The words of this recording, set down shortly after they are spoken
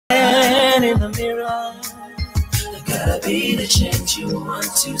man in the mirror. You gotta be the change you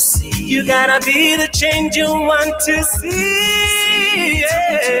want to see. You gotta be the change you want to see.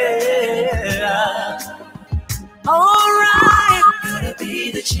 Yeah. Alright. Gotta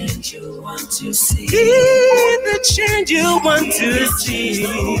be the change you want to see. Be the change you want to see.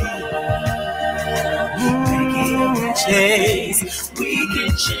 Change. We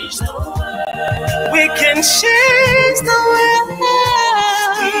can change the world. We can change the world.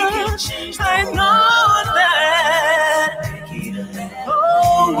 I know that.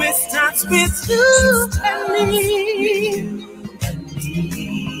 Oh, it starts with you and me.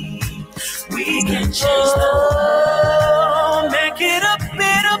 We can change the world. Make it a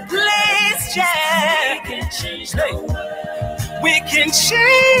better place, yeah. We can change the world. We can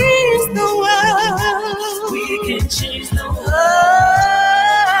change the world. We can change the world.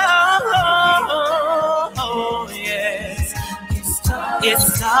 Oh, yes. It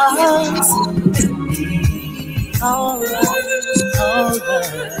starts with me. All right.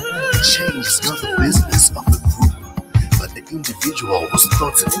 Change is not the business of the group, but the individual whose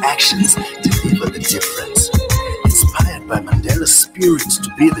thoughts and actions deliver the difference. Inspired by Mandela's spirit to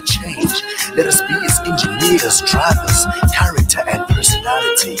be the change, let us be his engineers, drivers, character and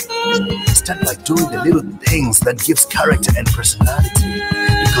personality. Start by doing the little things that gives character and personality.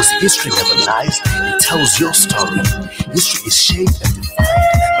 Because history never lies, it tells your story. History is shaped and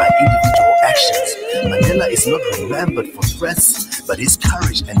defined by individual actions. Mandela is not remembered for threats, but his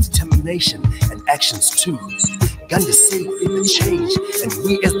courage and determination and actions too. Gandhi said be the change, and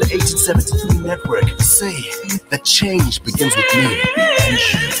we as the 1873 network say that change begins with me and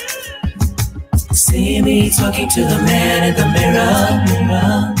you. See me talking to the man in the mirror.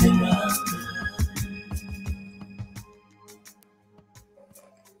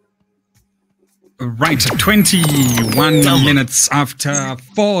 Right, 21 minutes after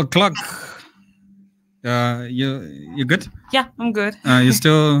 4 o'clock. You good? Yeah, I'm good. You're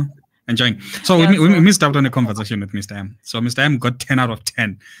still enjoying. So Yeah, we missed out on a conversation with Mr. M. So Mr. M got 10 out of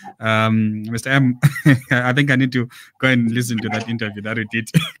 10. Mr. M, I think I need to go and listen to that interview that we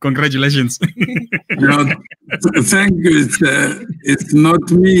did. Congratulations. No, thank you. It's not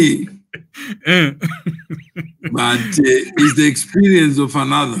me, but it's the experience of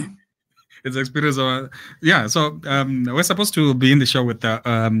another. It's the experience of yeah. So we're supposed to be in the show with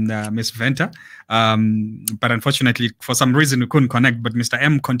Miss Venter, but unfortunately, for some reason, we couldn't connect. But Mr.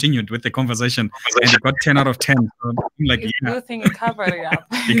 M continued with the conversation, and he got 10 out of 10. So, like, It's a good thing you covered it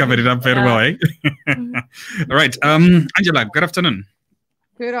up. He covered it up very well, eh? All right, Angela. Good afternoon.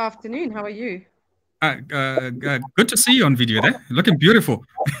 Good afternoon. How are you? Good to see you on video. There, looking beautiful.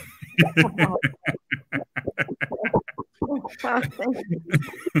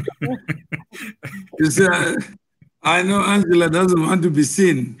 I know Angela doesn't want to be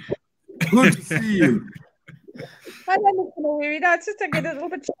seen. Good to see you. I don't look weary. No, it's just I get a little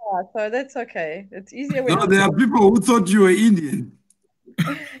bit shy, so that's okay. It's easier when No, there are people who thought you were Indian.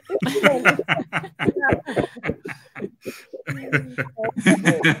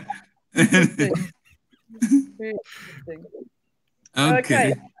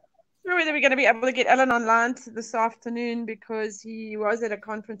 Okay. Not sure whether we're going to be able to get Alan online this afternoon because he was at a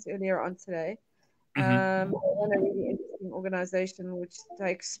conference earlier on today. They run a really interesting organization which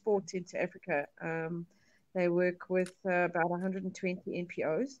takes sport into Africa. They work with about 120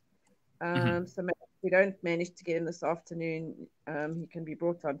 NPOs. So if we don't manage to get him this afternoon, he can be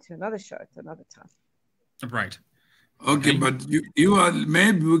brought on to another show at another time. Right. Okay, but you are,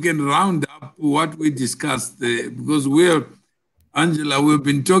 maybe we can round up what we discussed because Angela, we've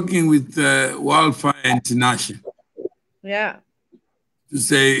been talking with Wildfire International. Yeah. To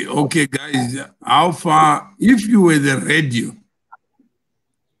say, okay, guys, how far, if you were the radio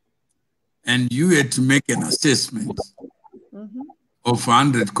and you had to make an assessment of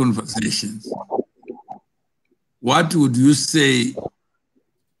 100 conversations, what would you say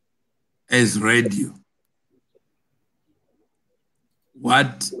as radio?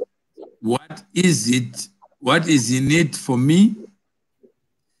 What is it? What is in it for me?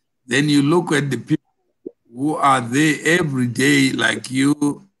 Then you look at the people who are there every day, like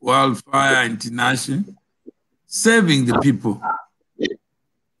you, Wildfire International, serving the people.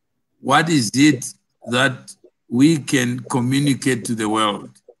 What is it that we can communicate to the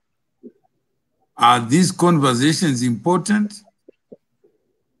world? Are these conversations important?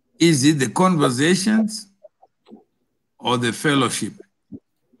 Is it the conversations or the fellowship?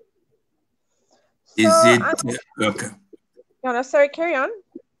 Is it okay? No, sorry, carry on.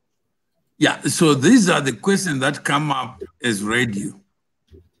 Yeah, so these are the questions that come up as radio.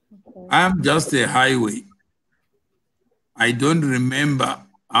 Okay. I'm just a highway. I don't remember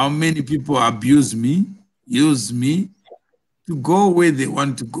how many people abuse me, use me to go where they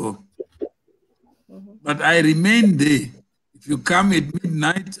want to go. But I remain there. If you come at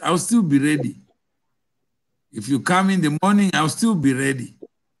midnight, I'll still be ready. If you come in the morning, I'll still be ready.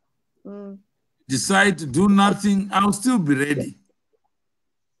 Decide to do nothing, I'll still be ready.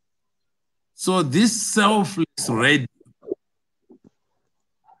 So this selfless ready,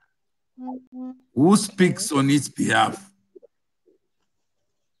 who speaks on its behalf?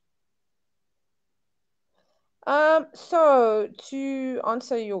 So to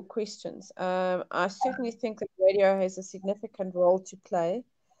answer your questions, I certainly think that radio has a significant role to play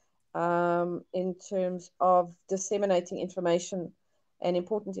in terms of disseminating information and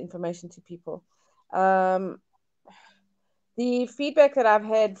important information to people. The feedback that I've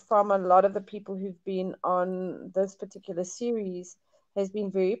had from a lot of the people who've been on this particular series has been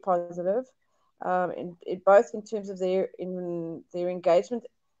very positive, both in terms of their engagement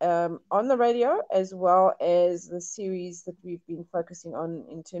on the radio, as well as the series that we've been focusing on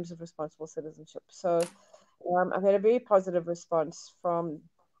in terms of responsible citizenship. So I've had a very positive response from,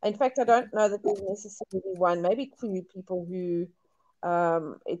 in fact, I don't know that there's necessarily one, maybe two people who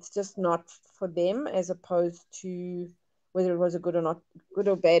it's just not for them, as opposed to whether it was a good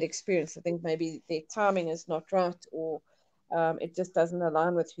or bad experience. I think maybe their timing is not right, or it just doesn't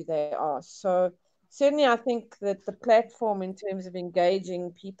align with who they are. So certainly I think that the platform in terms of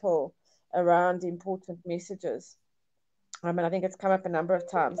engaging people around important messages, I think it's come up a number of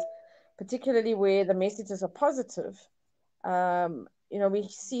times, particularly where the messages are positive. We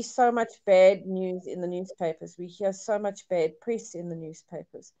see so much bad news in the newspapers. We hear so much bad press in the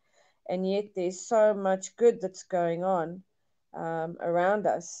newspapers. And yet there's so much good that's going on around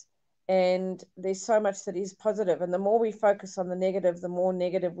us. And there's so much that is positive. And the more we focus on the negative, the more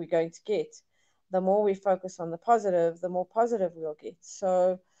negative we're going to get. The more we focus on the positive, the more positive we'll get.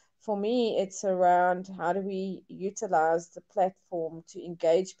 So for me, it's around how do we utilize the platform to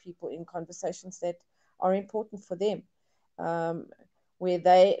engage people in conversations that are important for them, where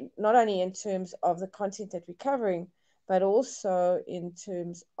they, not only in terms of the content that we're covering, but also in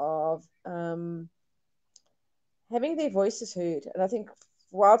terms of having their voices heard. And I think,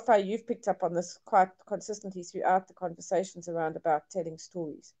 Wildfire, you've picked up on this quite consistently throughout the conversations around about telling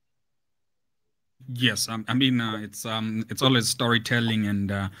stories. Yes, it's always storytelling,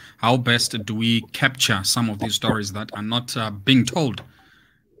 and how best do we capture some of these stories that are not being told?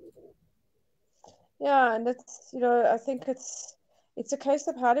 Yeah, and it's, I think it's a case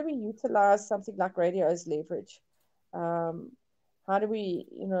of how do we utilize something like radio as leverage? How do we,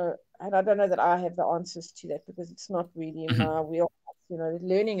 and I don't know that I have the answers to that, because it's not really in my wheelhouse.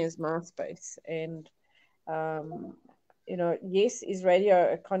 Learning is my space, and yes, is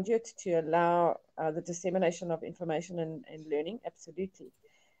radio a conduit to allow the dissemination of information and learning? Absolutely.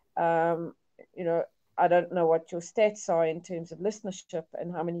 I don't know what your stats are in terms of listenership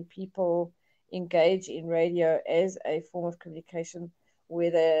and how many people engage in radio as a form of communication,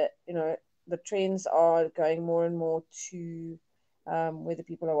 whether, the trends are going more and more to whether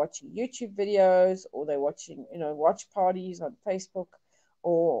people are watching YouTube videos, or they're watching, watch parties on Facebook,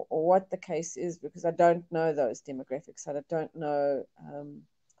 or what the case is, because I don't know those demographics. I don't know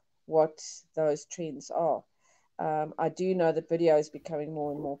what those trends are. I do know that video is becoming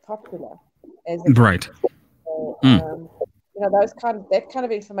more and more popular. Right. So, that kind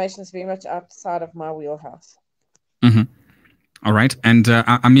of information is very much outside of my wheelhouse. All right, and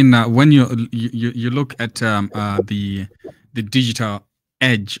when you look at the digital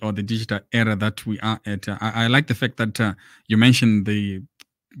age, or the digital era that we are at, I like the fact that you mentioned the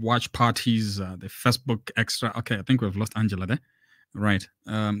watch parties, the Facebook extra. Okay, I think we've lost Angela there. Right,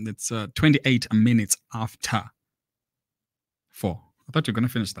 it's 28 minutes after 4. I thought you were going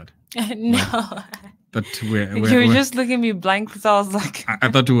to finish that. No. Right. But you were just looking at me blank, so I was like, I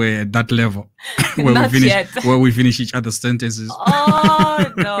thought we were at that level where Not yet. where we finish each other's sentences.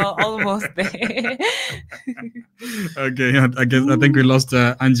 Oh no, almost there. Okay, I think we lost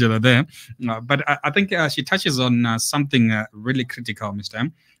Angela there, but I think she touches on something really critical, Mr.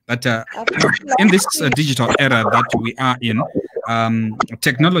 M. That in this digital era that we are in,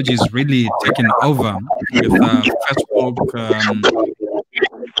 technology is really taking over with Facebook.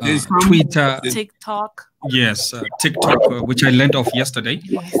 Twitter, TikTok. Yes, TikTok, which I learned of yesterday,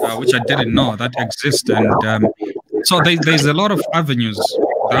 which I didn't know that exists, and so there's a lot of avenues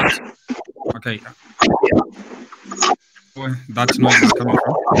that. Okay, where that noise is coming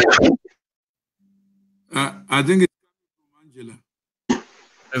from. I think it's coming from Angela.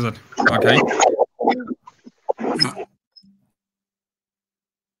 Is it okay?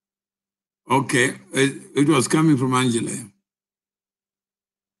 Okay, it was coming from Angela.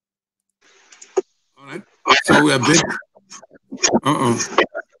 So we are back.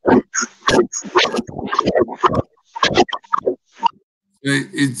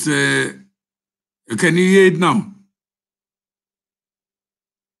 It's can you hear it now?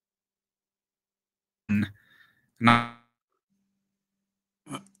 Now,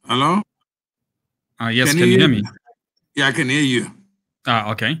 Hello? yes, can you hear me? Yeah, I can hear you.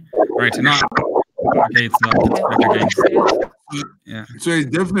 Okay. Right. Now, okay, it's back again. Yeah. So it's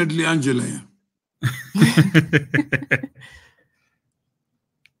definitely Angela.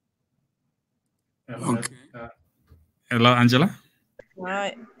 Okay. Hello, Angela.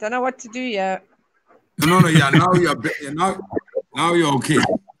 I don't know what to do yet. No, yeah. Now you're now you're okay.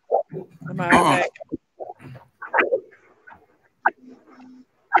 Am I back?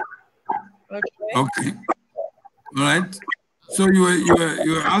 Okay. Okay. All right. So you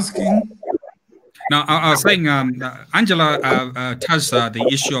were asking. Now, I was saying, Angela touched the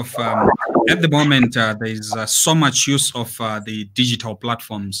issue of at the moment there's so much use of the digital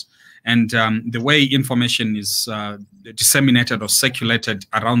platforms, and the way information is disseminated or circulated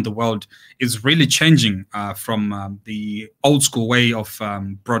around the world is really changing from the old school way of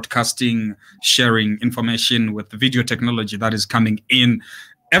broadcasting, sharing information with the video technology that is coming in.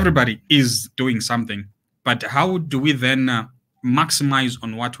 Everybody is doing something, but how do we then maximize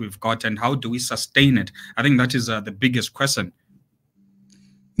on what we've got, and how do we sustain it? I think that is the biggest question.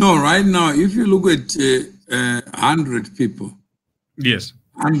 No, right now, if you look at 100 people, yes,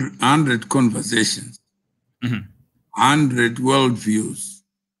 100 conversations, 100 worldviews,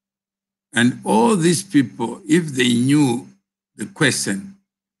 and all these people, if they knew the question,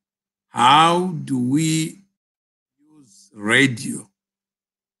 how do we use radio to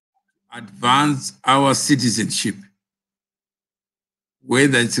advance our citizenship?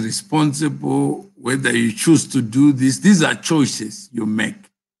 Whether it's responsible, whether you choose to do this, these are choices you make.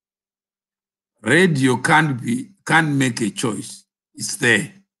 Radio can't make a choice. It's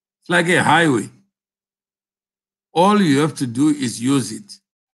there. It's like a highway. All you have to do is use it.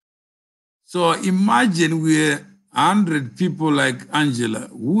 So imagine we're 100 people like Angela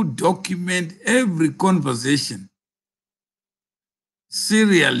who document every conversation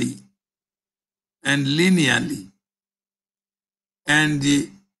serially and linearly. And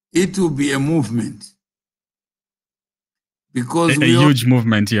it will be a movement. Because a huge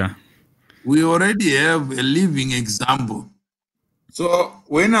movement, yeah. We already have a living example. So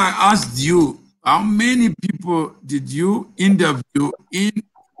when I asked you, how many people did you interview in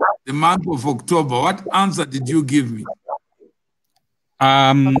the month of October? What answer did you give me?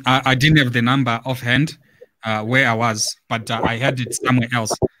 I didn't have the number offhand where I was, but I had it somewhere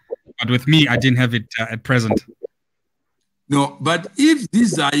else. But with me, I didn't have it at present. No, but if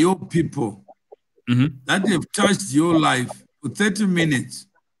these are your people that have touched your life for 30 minutes,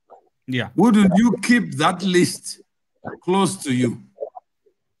 yeah, wouldn't you keep that list close to you?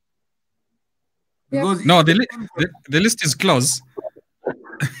 Because no, the list is close.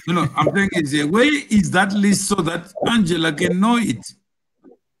 No, I'm saying where is that list so that Angela can know it?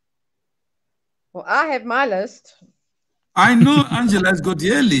 Well, I have my list. I know Angela's got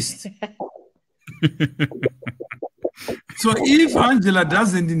her list. So if Angela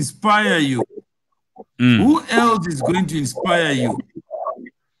doesn't inspire you, who else is going to inspire you?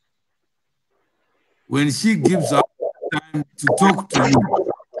 When she gives up time to talk to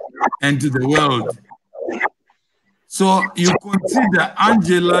you and to the world. So you consider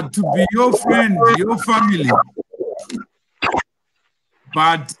Angela to be your friend, your family.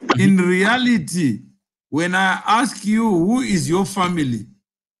 But in reality, when I ask you who is your family,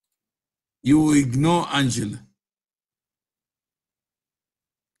 you ignore Angela.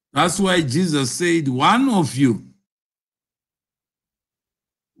 That's why Jesus said, one of you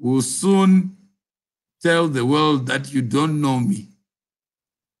will soon tell the world that you don't know me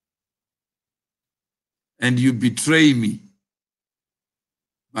and you betray me.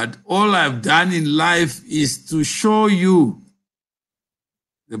 But all I've done in life is to show you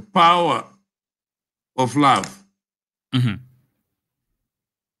the power of love.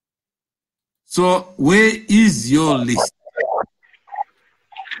 So where is your list?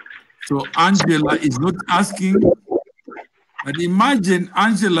 So Angela is not asking, but imagine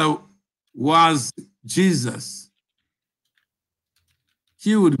Angela was Jesus.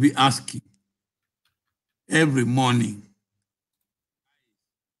 She would be asking every morning,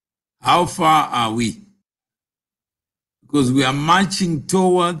 how far are we? Because we are marching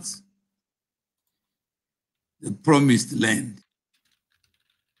towards the promised land.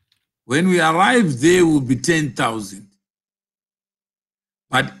 When we arrive there, will be 10,000.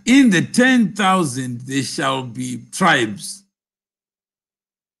 But in the 10,000, there shall be tribes.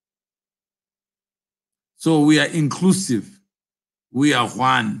 So we are inclusive. We are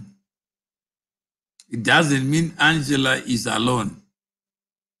one. It doesn't mean Angela is alone.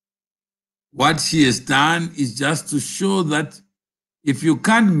 What she has done is just to show that if you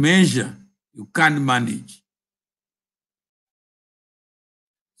can't measure, you can't manage.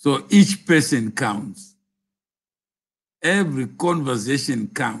 So each person counts. Every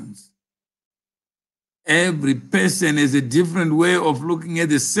conversation counts. Every person has a different way of looking at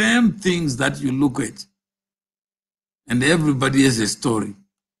the same things that you look at. And everybody has a story.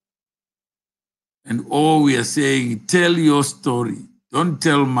 And all we are saying, tell your story. Don't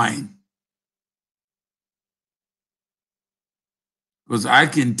tell mine. Because I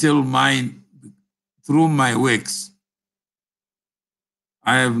can tell mine through my works.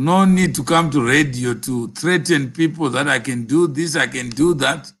 I have no need to come to radio to threaten people that I can do this, I can do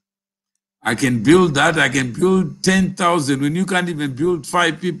that. I can build that, I can build 10,000 when you can't even build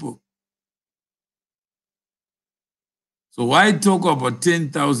 5 people. So why talk about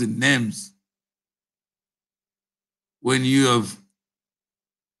 10,000 names when you have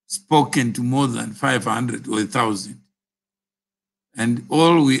spoken to more than 500 or 1,000? And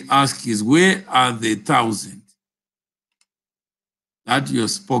all we ask is, where are the 1,000 that you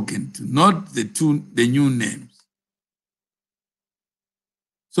have spoken to, not the new names?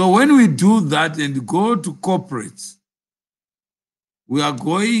 So when we do that and go to corporates, we are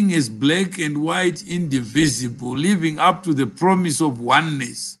going as black and white, indivisible, living up to the promise of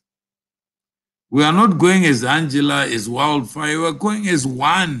oneness. We are not going as Angela, as Wildfire, we are going as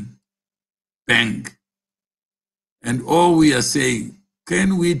one bank. And all we are saying,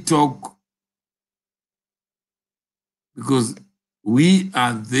 can we talk? Because we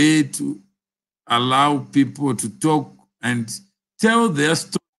are there to allow people to talk and tell their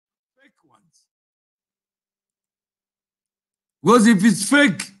story. Fake ones. Because if it's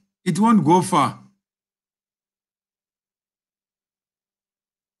fake, it won't go far.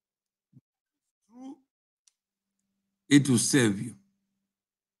 It will save you.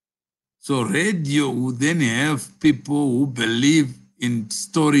 So radio will then have people who believe in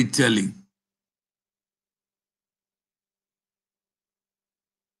storytelling.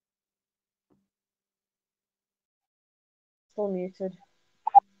 Still muted.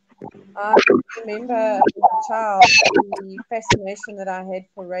 I remember as a child the fascination that I had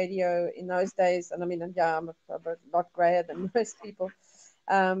for radio in those days. And I mean, yeah, I'm a lot grayer than most people.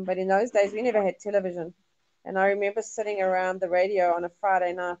 But in those days, we never had television. And I remember sitting around the radio on a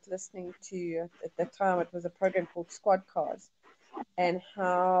Friday night listening to, at the time, it was a program called Squad Cars, and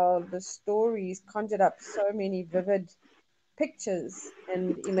how the stories conjured up so many vivid pictures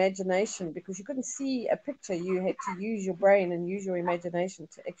and imagination, because you couldn't see a picture. You had to use your brain and use your imagination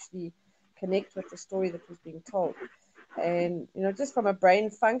to actually connect with the story that was being told. And, you know, just from a brain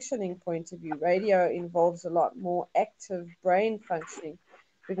functioning point of view, radio involves a lot more active brain functioning,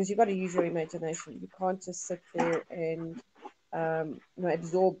 because you've got to use your imagination. You can't just sit there and you know,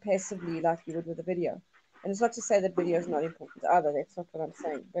 absorb passively like you would with a video. And it's not to say that video is not important either. That's not what I'm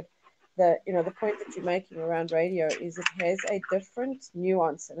saying. But the point that you're making around radio is it has a different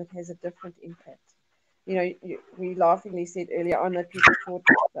nuance and it has a different impact. You know, we laughingly said earlier on that people thought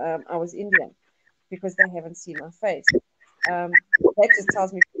I was Indian because they haven't seen my face. That just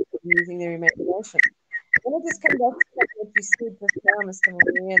tells me people are using their imagination. Then I just come back to what you said just now, Mr. Moore,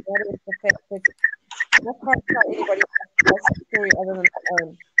 and that is the fact that I can't tell anybody else's story other than their own.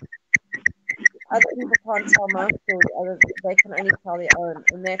 Other people can't tell my story other than they can only tell their own,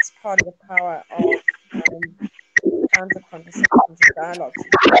 and that's part of the power of kinds of conversations and dialogues.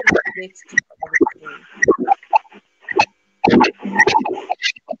 You get to tell the story.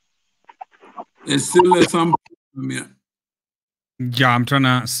 There's still some problem here. Yeah, I'm trying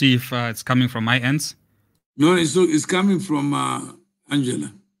to see if it's coming from my ends. No, it's coming from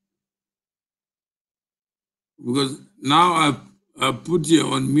Angela. Because now I've put you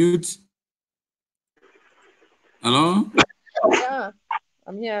on mute. Hello? Yeah,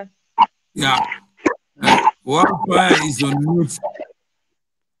 I'm here. Yeah. Wildfire is on mute.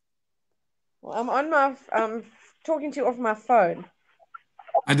 Well, I'm on my talking to you off my phone.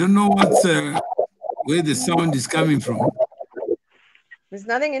 I don't know where the sound is coming from. There's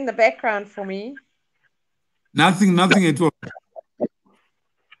nothing in the background for me. Nothing at all.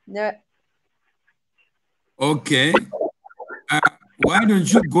 No. Okay. Why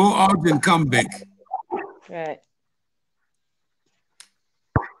don't you go out and come back? Right.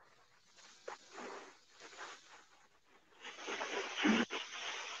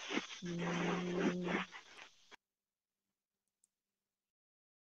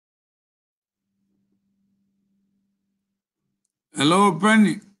 Hello,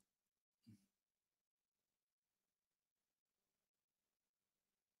 Penny.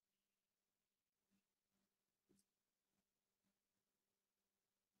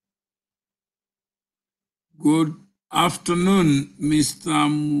 Good afternoon, Mr.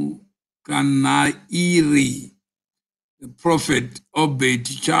 Mukanairi, the Prophet Obed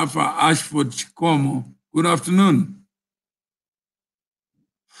Chafa Ashford Chikomo. Good afternoon.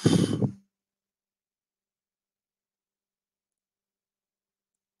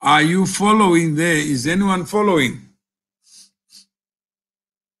 Are you following there? Is anyone following?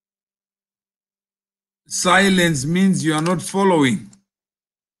 Silence means you are not following.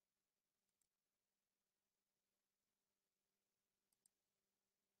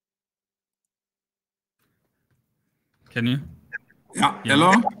 Can you? Yeah. hear me?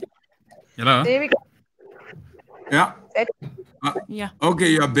 Hello? Hello? There we go. Yeah. Yeah. Okay,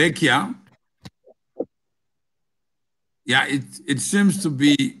 you are back here. Yeah, it seems to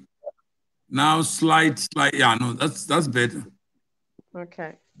be now slight. Yeah, no, that's better.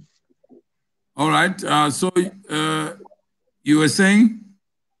 Okay. All right. So you were saying?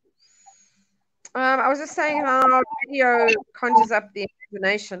 I was just saying how video conjures up the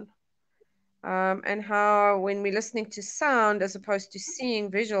imagination, and how when we're listening to sound as opposed to seeing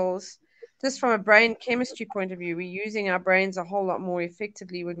visuals, just from a brain chemistry point of view, we're using our brains a whole lot more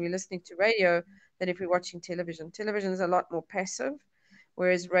effectively when we're listening to radio than if we're watching television. Television is a lot more passive,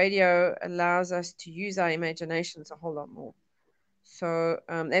 whereas radio allows us to use our imaginations a whole lot more. So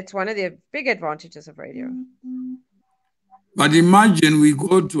that's one of the big advantages of radio. But imagine we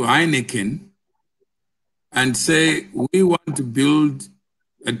go to Heineken and say we want to build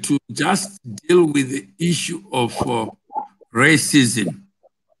to just deal with the issue of racism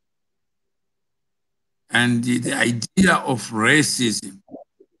and the idea of racism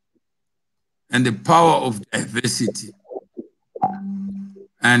and the power of diversity.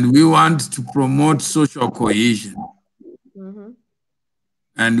 And we want to promote social cohesion. Mm-hmm.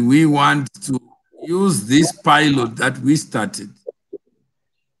 And we want to use this pilot that we started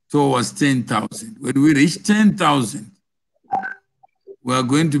towards 10,000. When we reach 10,000, we are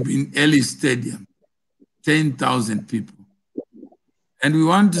going to be in Ellis Stadium, 10,000 people. And we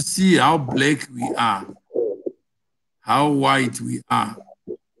want to see how black we are, how white we are,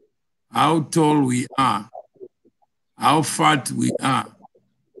 how tall we are, how fat we are,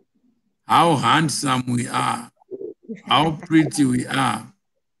 how handsome we are, how pretty we are.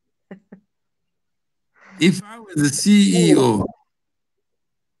 If I was the CEO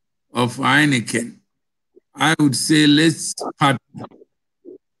of Heineken, I would say let's partner,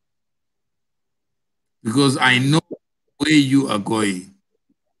 because I know where you are going.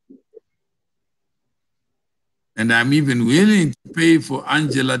 And I'm even willing to pay for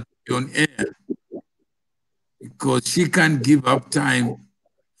Angela to be on air because she can't give up time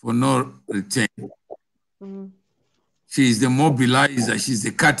for no return. Mm-hmm. She's the mobilizer, she's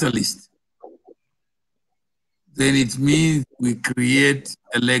the catalyst. Then it means we create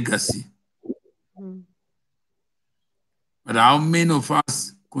a legacy. Mm-hmm. But how many of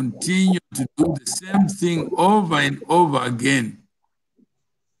us continue to do the same thing over and over again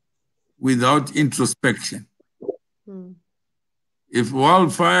without introspection? Mm-hmm. If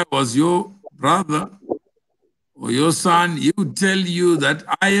Wildfire was your brother or your son, he would tell you that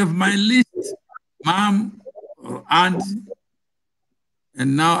I have my list, mom or aunt,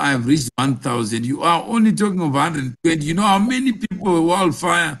 and now I've reached 1,000. You are only talking of 120. You know how many people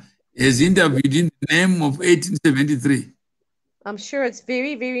Wildfire has interviewed in the name of 1873? I'm sure it's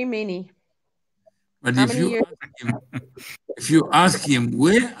very, very many. But How if many years? you ask him,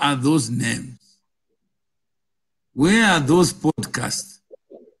 where are those names? Where are those podcasts?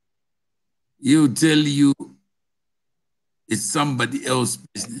 He'll tell you it's somebody else's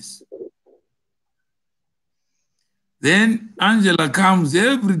business. Then Angela comes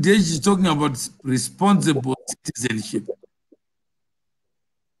every day, she's talking about responsible citizenship.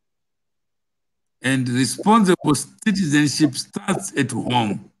 And responsible citizenship starts at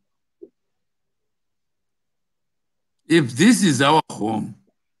home. If this is our home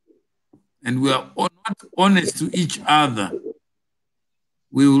and we are not honest to each other,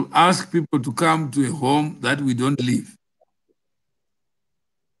 we will ask people to come to a home that we don't live.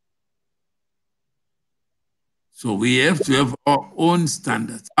 So we have to have our own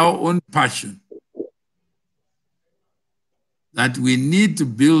standards, our own passion, that we need to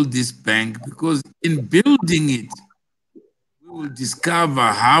build this bank, because in building it, we will discover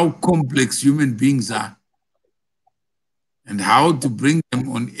how complex human beings are and how to bring them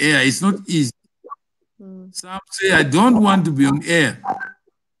on air. It's not easy. Some say, I don't want to be on air.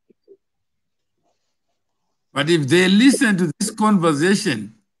 But if they listen to this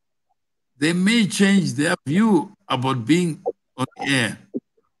conversation, they may change their view about being on air.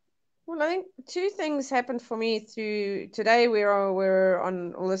 Well, I think two things happened for me through today. We're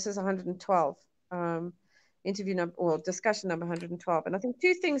on. Well, this is 112. interview number or discussion number 112. And I think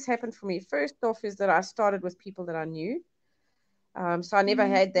two things happened for me. First off is that I started with people that I knew. So I never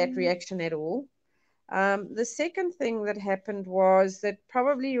had that reaction at all. The second thing that happened was that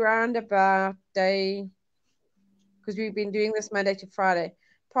probably around about day, because we've been doing this Monday to Friday,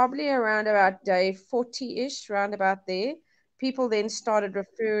 probably around about day 40-ish, round about there, people then started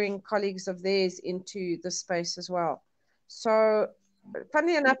referring colleagues of theirs into the space as well. So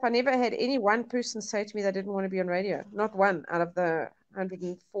funnily enough, I never had any one person say to me they didn't want to be on radio. Not one out of the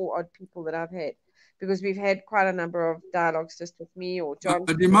 104 odd people that I've had, because we've had quite a number of dialogues just with me or John.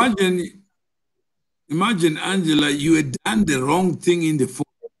 But imagine, Angela, you had done the wrong thing in the phone.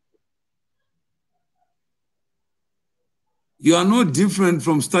 You are no different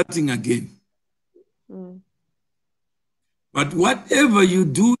from starting again. But whatever you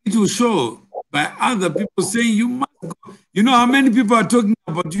do, it will show by other people saying you must go. You know how many people are talking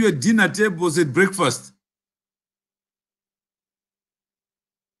about you at dinner tables at breakfast?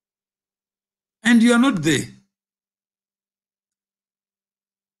 And you are not there.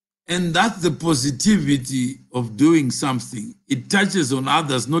 And that's the positivity of doing something. It touches on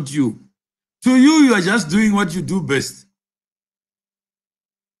others, not you. To you, you are just doing what you do best.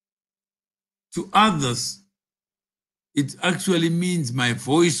 To others, it actually means my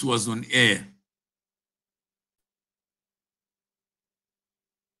voice was on air.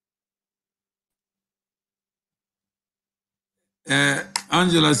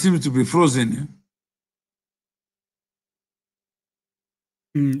 Angela seems to be frozen.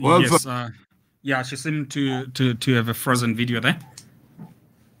 Well, yes, yeah, she seemed to have a frozen video there.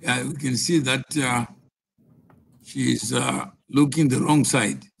 Yeah, we can see that she's looking the wrong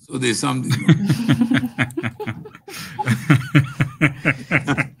side. So there's something wrong.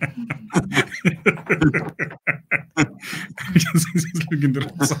 Just looking the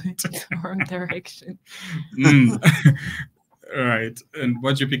wrong side. Wrong direction. All right. And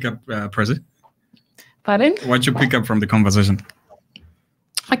what you pick up, Prezi? Pardon? What you pick up from the conversation?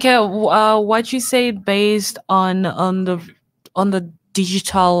 Okay, what you said based on the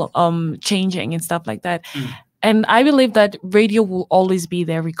digital changing and stuff like that. And I believe that radio will always be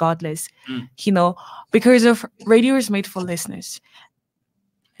there regardless, you know, because of radio is made for listeners.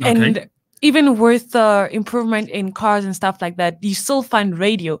 Okay. And even with the improvement in cars and stuff like that, you still find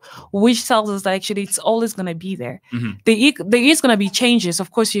radio, which tells us that actually it's always going to be there. There is going to be changes. Of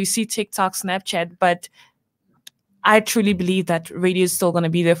course, you see TikTok, Snapchat, but I truly believe that radio is still going to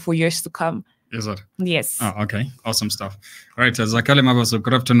be there for years to come. Is it? Yes. Oh, okay. Awesome stuff. All right. Zakale Mabaso,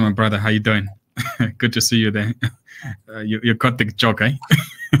 good afternoon, my brother. How you doing? Good to see you there. You caught the joke, eh?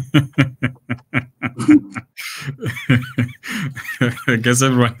 I guess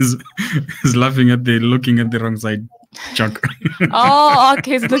everyone is laughing at looking at the wrong side joke. Oh,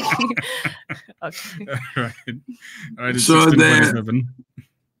 okay. It's looking. Okay. All right. It's So 16:47.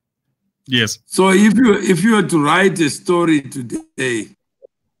 Yes. So if you were to write a story today,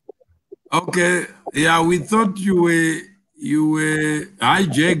 okay, yeah, we thought you were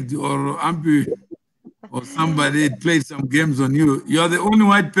hijacked or or somebody played some games on you. You are the only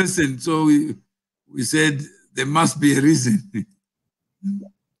white person, so we said there must be a reason.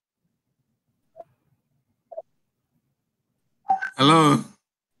 Hello.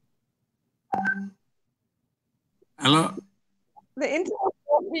 Hello. The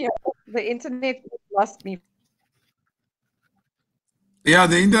internet lost me. Yeah,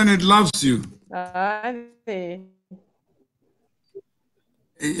 the internet loves you.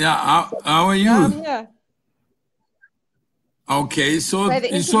 Yeah, how are you? Yeah, I'm here. Okay, so I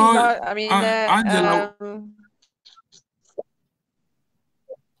mean, Angela,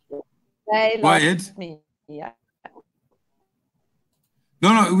 they lost me. Yeah.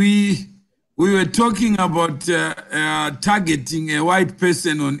 No, we were talking about targeting a white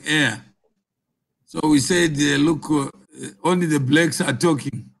person on air. So we said, look, only the blacks are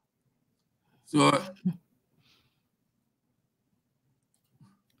talking.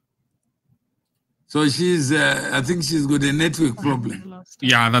 So she's, I think she's got a network problem.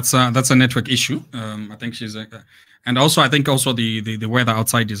 Yeah, that's a network issue. I think she's, and also I think also the weather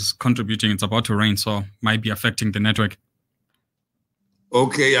outside is contributing. It's about to rain, so might be affecting the network.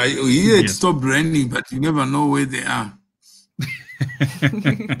 Okay, I hear it stopped raining, but you never know where they are.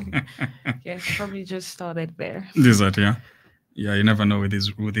 Yes, probably just started there. Is that yeah? Yeah, you never know with these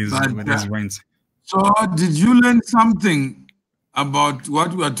rains. So did you learn something about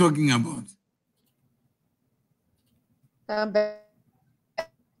what we are talking about? I'm back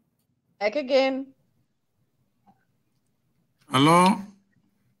again. Hello?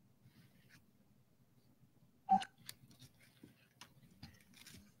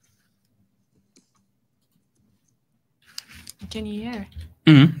 Can you hear?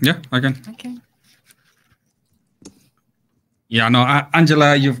 Yeah, I can. Okay. Yeah, no,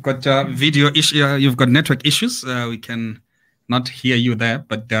 Angela, you've got video issue. You've got network issues. We can not hear you there,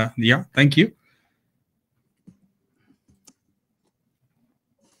 but yeah, thank you.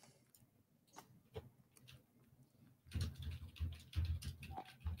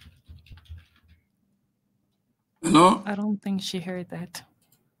 Hello? I don't think she heard that.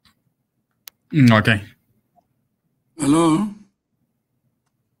 Okay. Hello?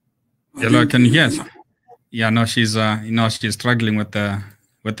 Hello, can you hear us? Yeah, no, she's she's struggling with the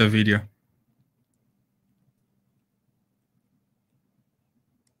video.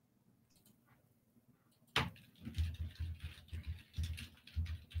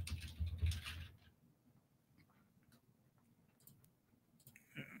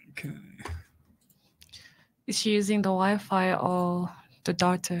 Okay. Is she using the Wi-Fi or the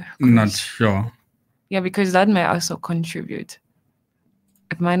data? Not sure. Yeah, because that may also contribute.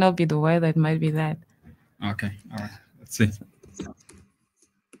 It might not be the weather, it might be that. Okay, all right. Let's see.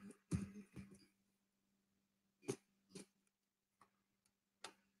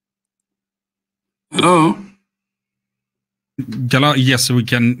 Hello? Hello, yes, we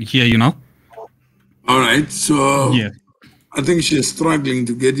can hear you now. All right, so Yeah. I think she's struggling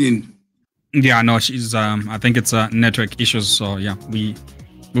to get in. Yeah, no, she's. I think it's network issues. So yeah, we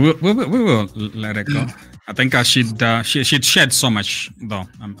will let it go. I think she'd shared so much though.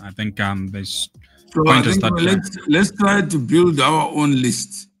 I think there's So I think let's try to build our own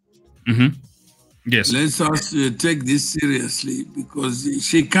list. Yes. Let's us take this seriously because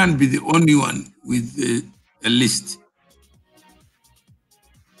she can't be the only one with a list.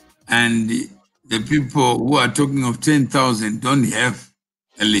 And the people who are talking of 10,000 don't have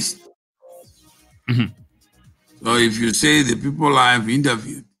a list. So if you say the people I have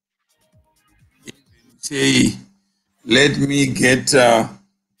interviewed, say, let me get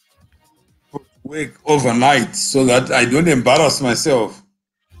work overnight so that I don't embarrass myself.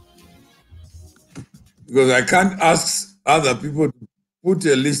 Because I can't ask other people to put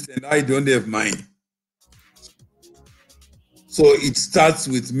a list and I don't have mine. So it starts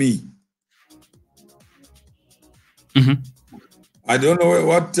with me. I don't know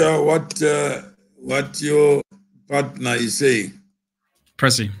what your partner is saying.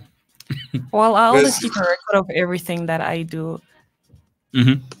 Pressy. Well, I always keep a record of everything that I do.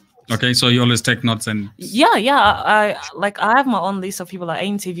 Okay, so you always take notes and yeah. I have my own list of people that I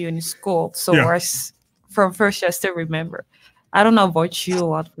interview in school. So from first year, I still remember. I don't know about you,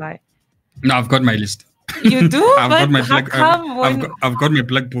 Wildfly. No, I've got my list. You do? I've got my black. I've got my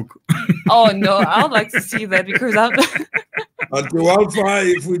black book. Oh no, I would like to see that because I'm. But Wildfire,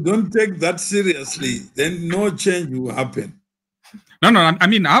 if we don't take that seriously, then no change will happen. No. I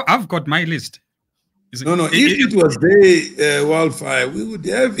mean, I've got my list. If it was there, Wildfire, we would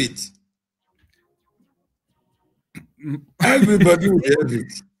have it. Everybody would have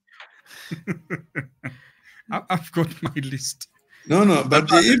it. I've got my list. No, but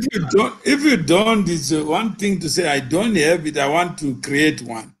if you don't, it's one thing to say I don't have it. I want to create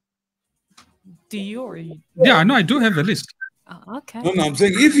one. Do you or you? Yeah, no, I do have a list. Okay. No, I'm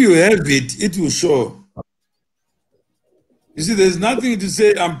saying if you have it, it will show. You see, there's nothing to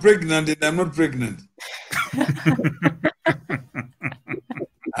say I'm pregnant and I'm not pregnant.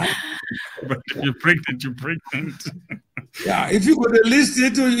 But if you're pregnant, you're pregnant. Yeah, if you got a list,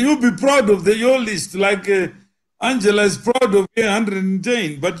 you'll be proud of your list. Like Angela is proud of her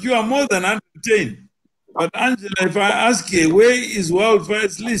 110, but you are more than 110. But Angela, if I ask her, where is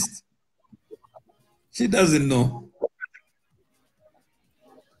Wildfire's list? She doesn't know.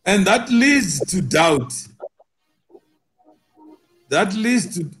 And that leads to doubt. That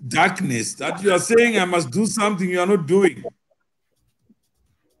leads to darkness. That you are saying I must do something you are not doing.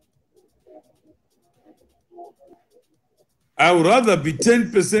 I would rather be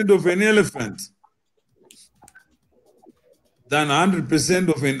 10% of an elephant than 100%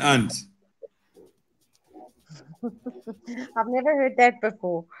 of an ant. I've never heard that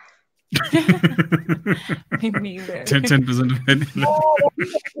before. Me neither. 10% of an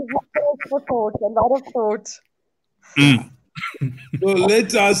Thought, a lot of thought. So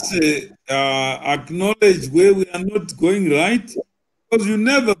let us acknowledge where we are not going right, because you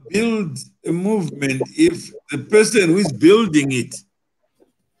never build a movement if the person who is building it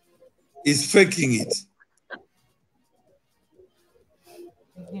is faking it.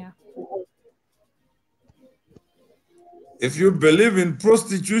 Yeah. If you believe in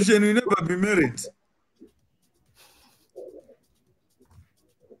prostitution, you never be married.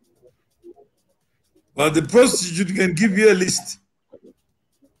 But the prostitute can give you a list.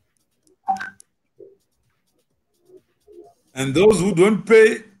 And those who don't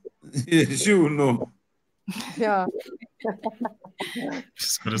pay, she will know. Yeah.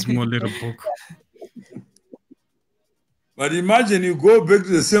 She's got a small little book. But imagine you go back to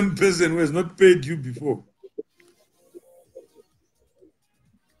the same person who has not paid you before.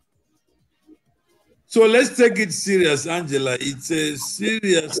 So let's take it serious, Angela. It's a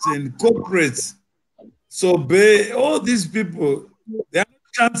serious and corporates. So all these people, they are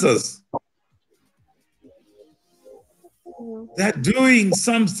not chancers. They're doing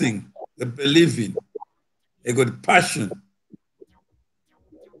something they believe in. They got passion.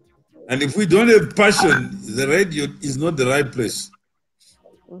 And if we don't have passion, the radio is not the right place.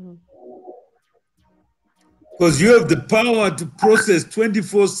 Because you have the power to process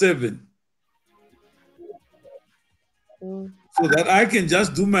 24/7. So that I can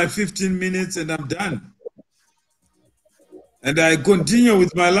just do my 15 minutes and I'm done. And I continue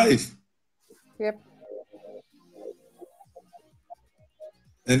with my life. Yep.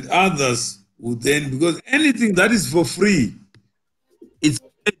 And others would then, because anything that is for free, it's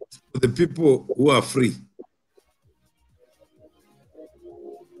for the people who are free.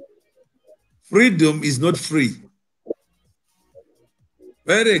 Freedom is not free.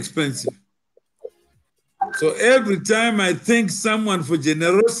 Very expensive. So every time I thank someone for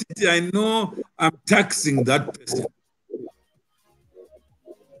generosity, I know I'm taxing that person.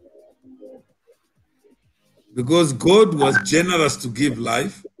 Because God was generous to give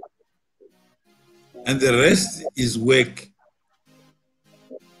life, and the rest is work,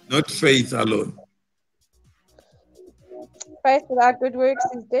 not faith alone. Faith without good works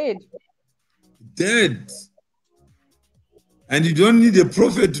is dead. Dead. And you don't need a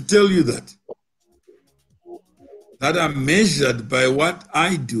prophet to tell you that. That I'm measured by what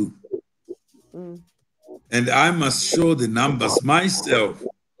I do. And I must show the numbers myself.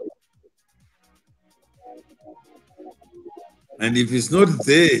 And if it's not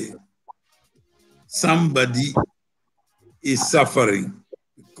there, somebody is suffering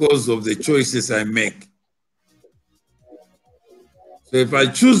because of the choices I make. So if I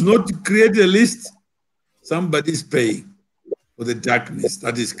choose not to create a list, somebody is paying for the darkness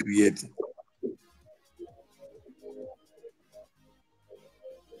that is created.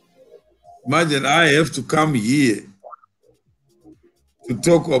 Imagine I have to come here to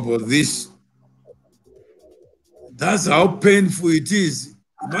talk about this. That's how painful it is.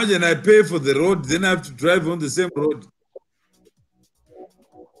 Imagine I pay for the road, then I have to drive on the same road.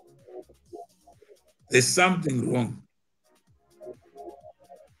 There's something wrong.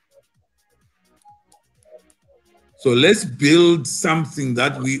 So let's build something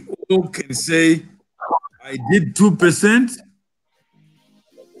that we all can say, I did 2%,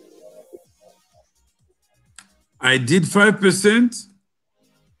 I did 5%,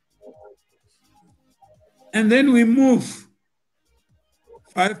 and then we move.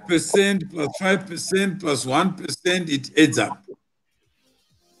 5% plus 5% plus 1%, it adds up.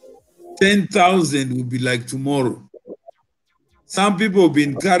 10,000 will be like tomorrow. Some people will be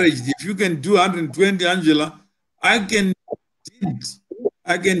encouraged. If you can do 120, Angela, I can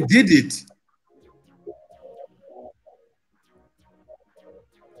did it.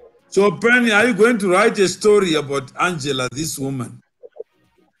 So, Penny, are you going to write a story about Angela, this woman?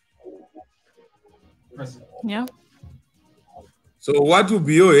 Yeah. So what will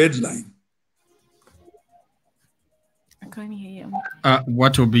be your headline? I can't hear you.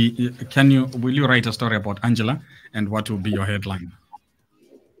 What will be, will you write a story about Angela, and what will be your headline?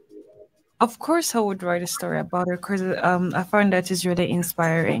 Of course I would write a story about her, because I find that is really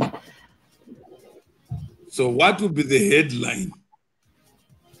inspiring. So what will be the headline?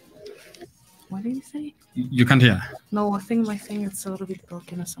 What did you say? You can't hear? No, I think my thing is a little bit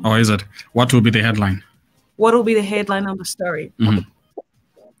broken or something. Oh, is it? What will be the headline? What will be the headline of the story? Mm-hmm.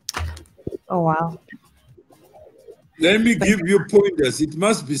 Oh, wow. Let me give you pointers. It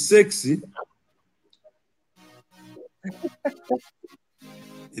must be sexy.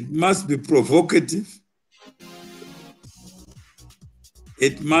 It must be provocative.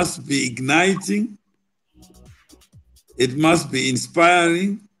 It must be igniting. It must be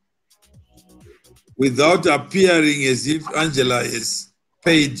inspiring, without appearing as if Angela has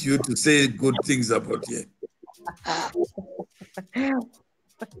paid you to say good things about you.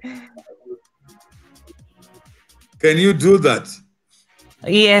 Can you do that?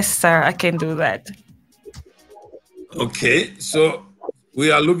 Yes, sir, I can do that. Okay, so we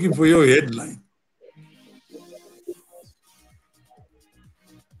are looking for your headline.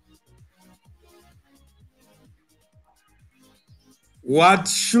 What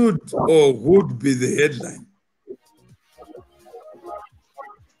should or would be the headline?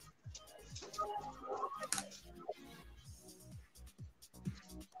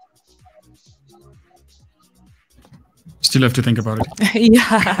 Still have to think about it.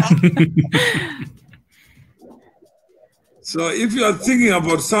 Yeah. So if you are thinking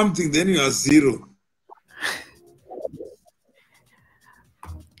about something, then you are zero.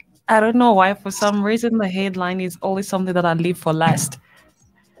 I don't know why. For some reason, the headline is always something that I leave for last.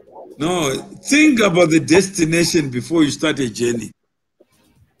 No, think about the destination before you start a journey.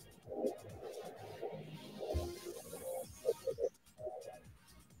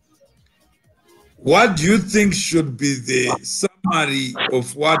 What do you think should be the summary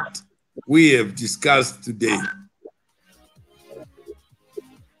of what we have discussed today?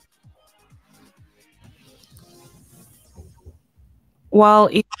 Well,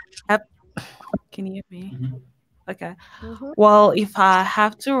 if can you hear me? Mm-hmm. Okay. Well, if I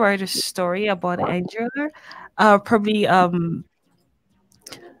have to write a story about Angela, I'll probably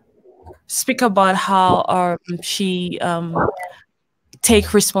speak about how she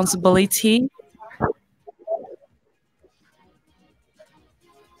take responsibility.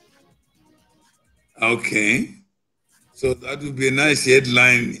 Okay. So that would be a nice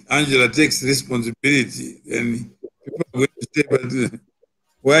headline. Angela takes responsibility. Then people are going to say, but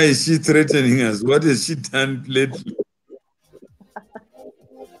why is she threatening us? What has she done lately?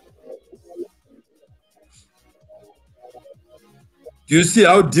 Do you see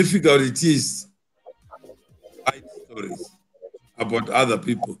how difficult it is to write stories about other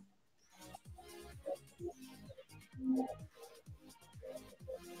people?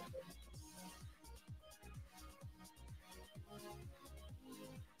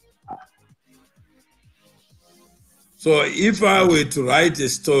 So if I were to write a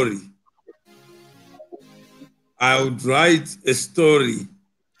story, I would write a story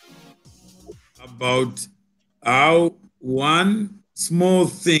about how one small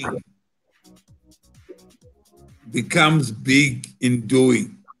thing becomes big in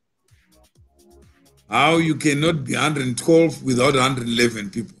doing. How you cannot be 112 without 111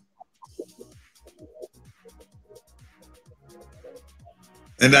 people.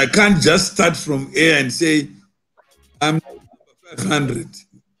 And I can't just start from A and say, I'm 500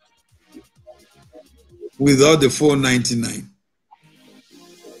 without the 499.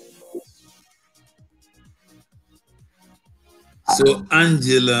 So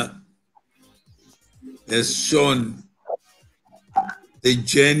Angela has shown the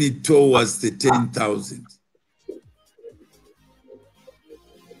journey towards the 10,000.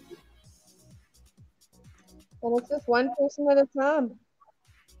 And it's just one person at a time.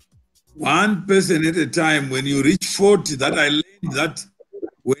 One person at a time. When you reach 40, that I learned that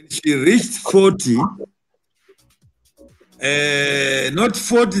when she reached 40, not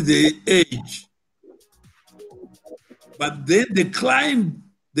 40 the age, but then the climb,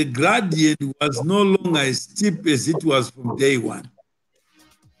 the gradient was no longer as steep as it was from day one.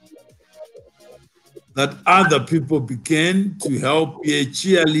 That other people began to help be a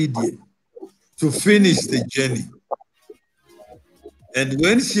cheerleader to finish the journey. And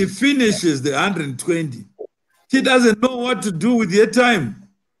when she finishes the 120, she doesn't know what to do with her time.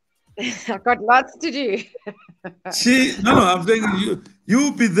 I've got lots to do. I'm saying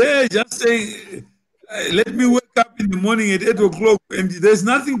you be there just saying, let me wake up in the morning at 8 o'clock and there's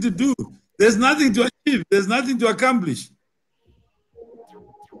nothing to do. There's nothing to achieve. There's nothing to accomplish.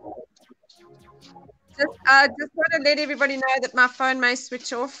 Just want to let everybody know that my phone may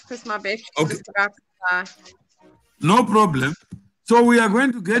switch off because my battery is just about to die. No problem. So we are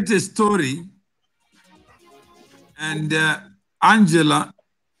going to get a story. And Angela,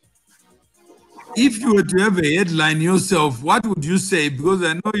 if you were to have a headline yourself, what would you say? Because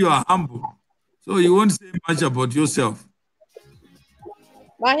I know you are humble. So you won't say much about yourself.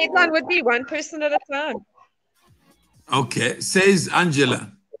 My headline would be one person at a time. Okay, says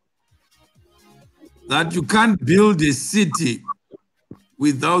Angela, that you can't build a city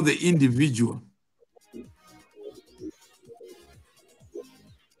without the individual.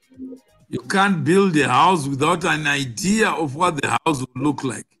 You can't build a house without an idea of what the house will look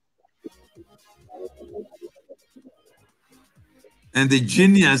like. And the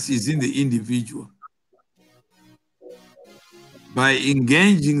genius is in the individual. By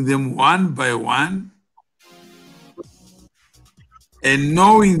engaging them one by one and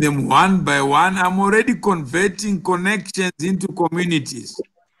knowing them one by one, I'm already converting connections into communities.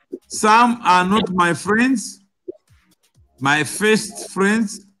 Some are not my friends, my first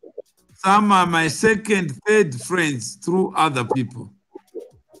friends. Some are my second, third friends through other people.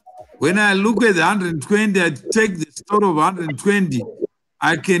 When I look at the 120, I take the story of 120,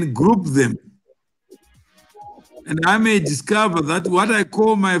 I can group them. And I may discover that what I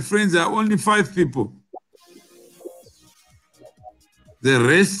call my friends are only 5 people. The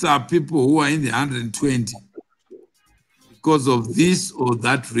rest are people who are in the 120. because of this or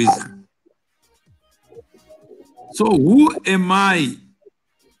that reason. So who am I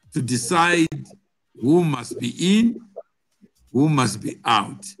to decide who must be in, who must be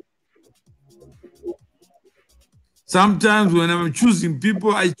out? Sometimes when I'm choosing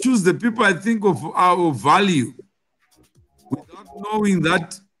people, I choose the people I think of our value, without knowing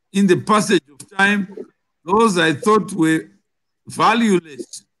that in the passage of time, those I thought were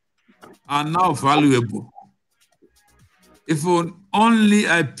valueless are now valuable. If only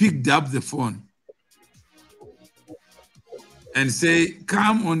I picked up the phone and say,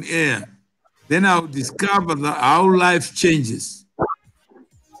 come on air, then I'll discover that how life changes.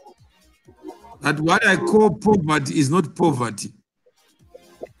 That what I call poverty is not poverty.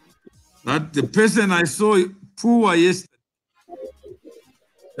 That the person I saw poor yesterday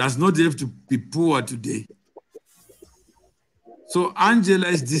does not have to be poor today. So Angela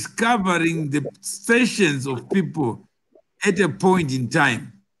is discovering the stations of people at a point in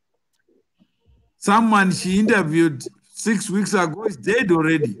time. Someone she interviewed 6 weeks ago is dead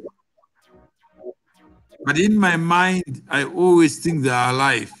already. But in my mind, I always think they are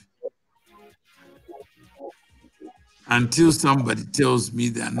alive until somebody tells me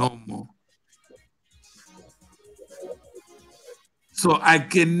they are no more. So I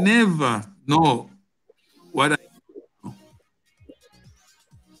can never know what I know.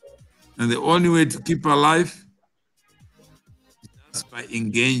 And the only way to keep alive is by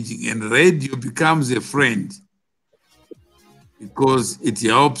engaging, and radio becomes a friend because it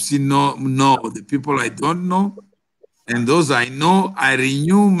helps you know the people I don't know, and those I know, I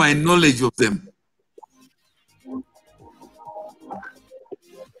renew my knowledge of them.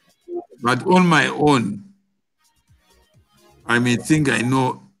 But on my own, I may think I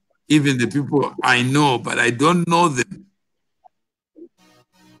know even the people I know, but I don't know them.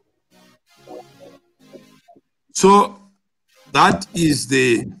 So that is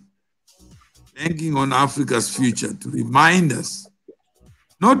the banking on Africa's future, to remind us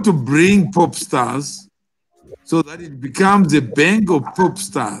not to bring pop stars so that it becomes a bank of pop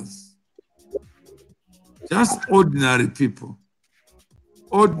stars. Just ordinary people,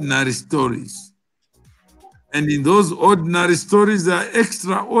 ordinary stories. And in those ordinary stories, there are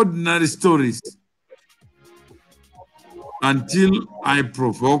extraordinary stories. Until I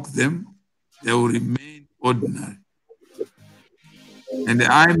provoke them, they will remain ordinary. And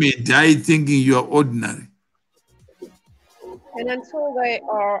I may die thinking you are ordinary. And until they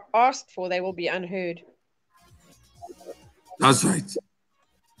are asked for, they will be unheard. That's right.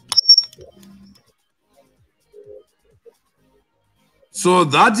 So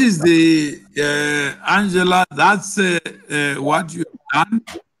that is the, Angela, that's what you have done.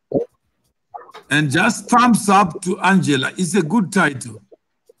 And just thumbs up to Angela. It's a good title.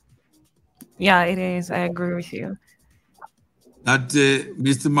 Yeah, it is. I agree with you. That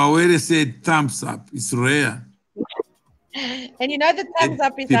Mr. Mawere said thumbs up. It's rare. And you know the thumbs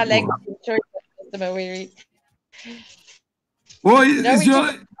up is our language in church, Mr. Mawere. Oh, it's your...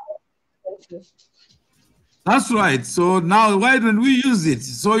 That's right. So now why don't we use it?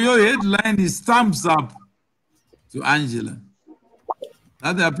 So your headline is thumbs up to Angela.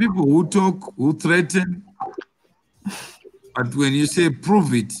 Now there are people who talk, who threaten, but when you say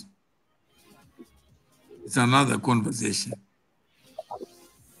prove it, it's another conversation.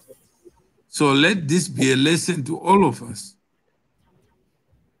 So let this be a lesson to all of us,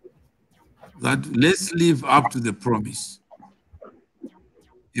 that let's live up to the promise.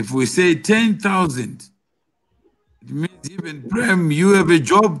 If we say 10,000, it means even Prem, you have a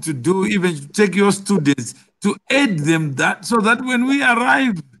job to do, even to take your students, to aid them that, so that when we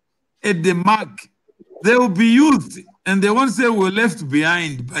arrive at the mark, there will be youth, and they won't say we're left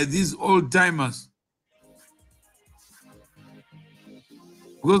behind by these old timers.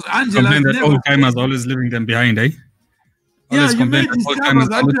 Because Angela complain that old timers are always leaving them behind, eh? Always complain that old timers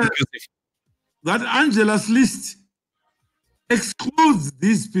are not inclusive. That Angela's list excludes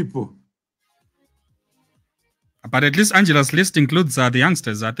these people. But at least Angela's list includes the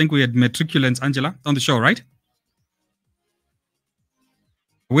youngsters. I think we had matriculants, Angela, on the show, right?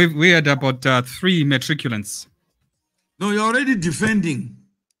 We had about 3 matriculants. No, you're already defending.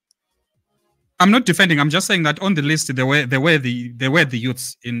 I'm not defending. I'm just saying that on the list there were the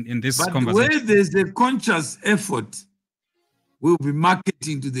youths in this conversation. But where there's a conscious effort, we'll be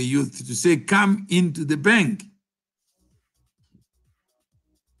marketing to the youth to say, come into the bank.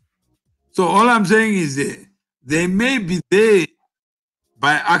 So all I'm saying is they may be there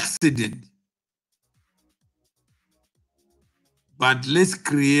by accident. But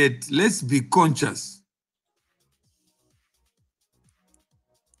let's be conscious.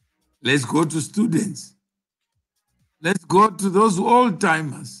 Let's go to students. Let's go to those old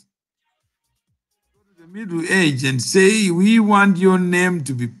timers, go to the middle age and say, we want your name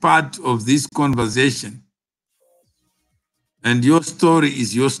to be part of this conversation. And your story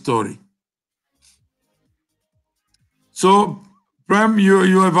is your story. So, Prem,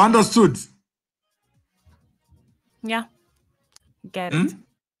 you have understood? Yeah. Get it.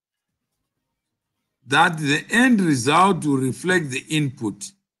 That the end result will reflect the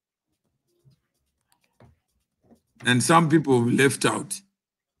input. And some people will be left out.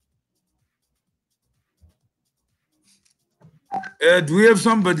 Do we have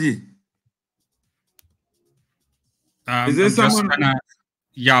somebody? Is there someone?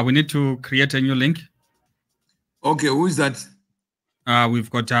 Yeah, we need to create a new link. Okay, who is that? We've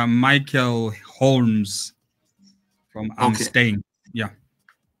got Michael Holmes from I'm Okay. Staying. Yeah.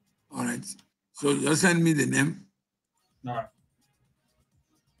 All right. So just send me the name. All right.